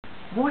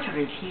water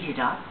is heated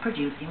up,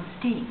 producing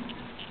steam.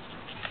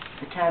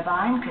 The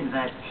turbine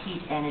converts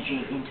heat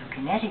energy into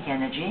kinetic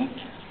energy,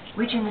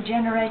 which in the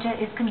generator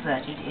is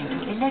converted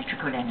into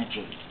electrical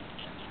energy.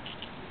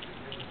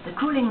 The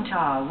cooling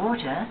tower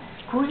water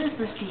causes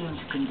the steam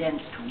to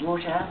condense to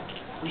water,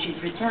 which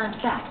is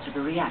returned back to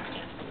the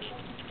reactor.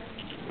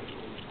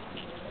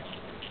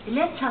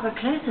 Let's have a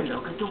closer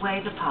look at the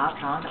way the power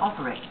plant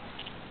operates.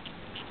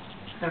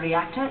 The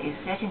reactor is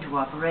set into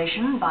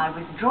operation by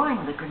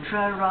withdrawing the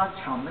control rods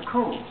from the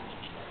core.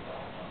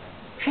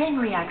 Chain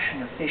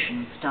reaction of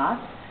fission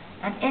starts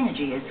and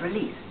energy is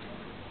released.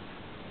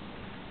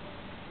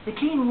 The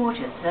clean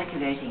water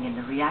circulating in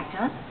the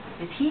reactor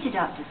is heated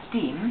up to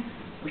steam,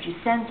 which is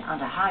sent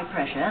under high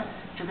pressure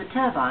to the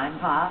turbine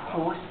via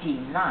 4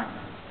 steam lines.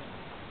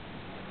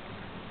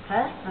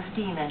 First, the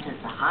steam enters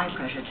the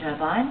high-pressure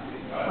turbine,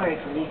 where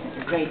it releases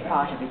a great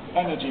part of its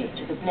energy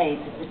to the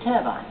blades of the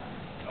turbine.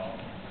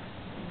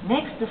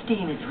 Next, the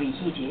steam is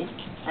reheated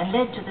and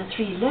led to the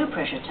 3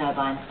 low-pressure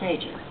turbine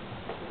stages.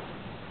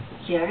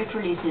 Here it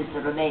releases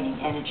the remaining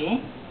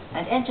energy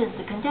and enters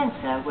the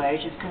condenser, where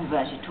it is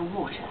converted to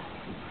water.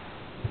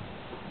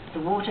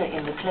 The water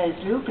in the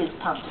closed loop is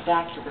pumped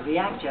back to the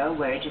reactor,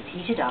 where it is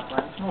heated up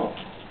once more.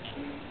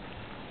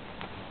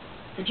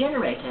 The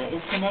generator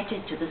is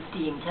connected to the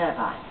steam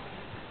turbine.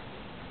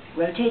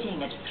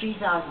 Rotating at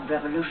 3,000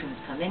 revolutions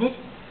per minute,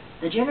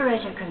 the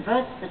generator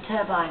converts the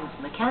turbine's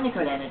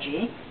mechanical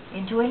energy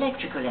into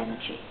electrical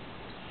energy.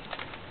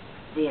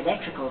 The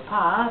electrical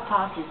power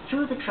passes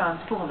through the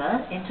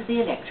transformer into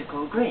the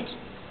electrical grid.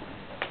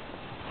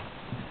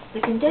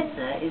 The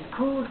condenser is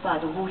cooled by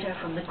the water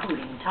from the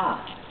cooling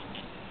tower.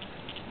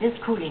 This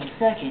cooling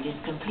circuit is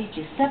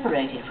completely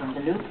separated from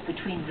the loop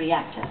between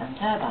reactor and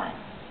turbine.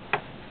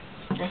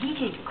 The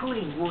heated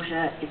cooling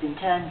water is in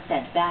turn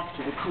sent back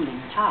to the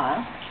cooling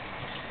tower,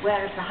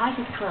 where at the height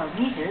of 12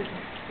 meters,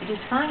 it is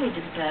finally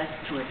dispersed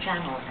through a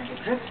channel and a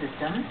drip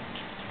system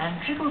and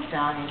trickles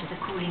down into the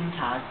cooling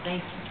tower's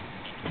basin.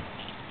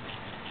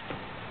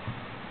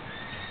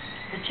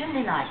 The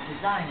chimney-like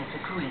design of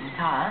the cooling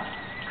tower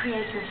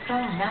creates a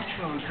strong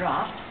natural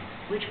draft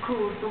which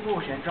cools the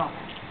water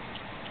droplets.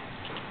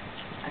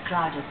 A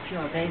cloud of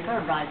pure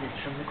vapor rises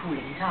from the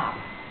cooling tower.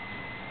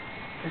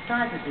 The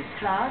size of this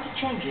cloud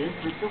changes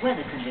with the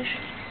weather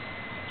conditions.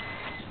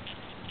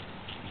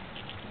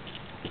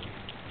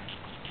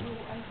 So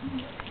I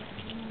think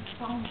you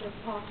found a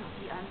part of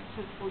the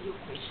answer for your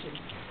question.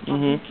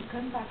 But if you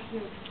come back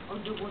here on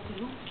the water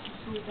loop,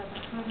 so that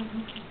the current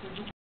loop is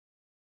the loop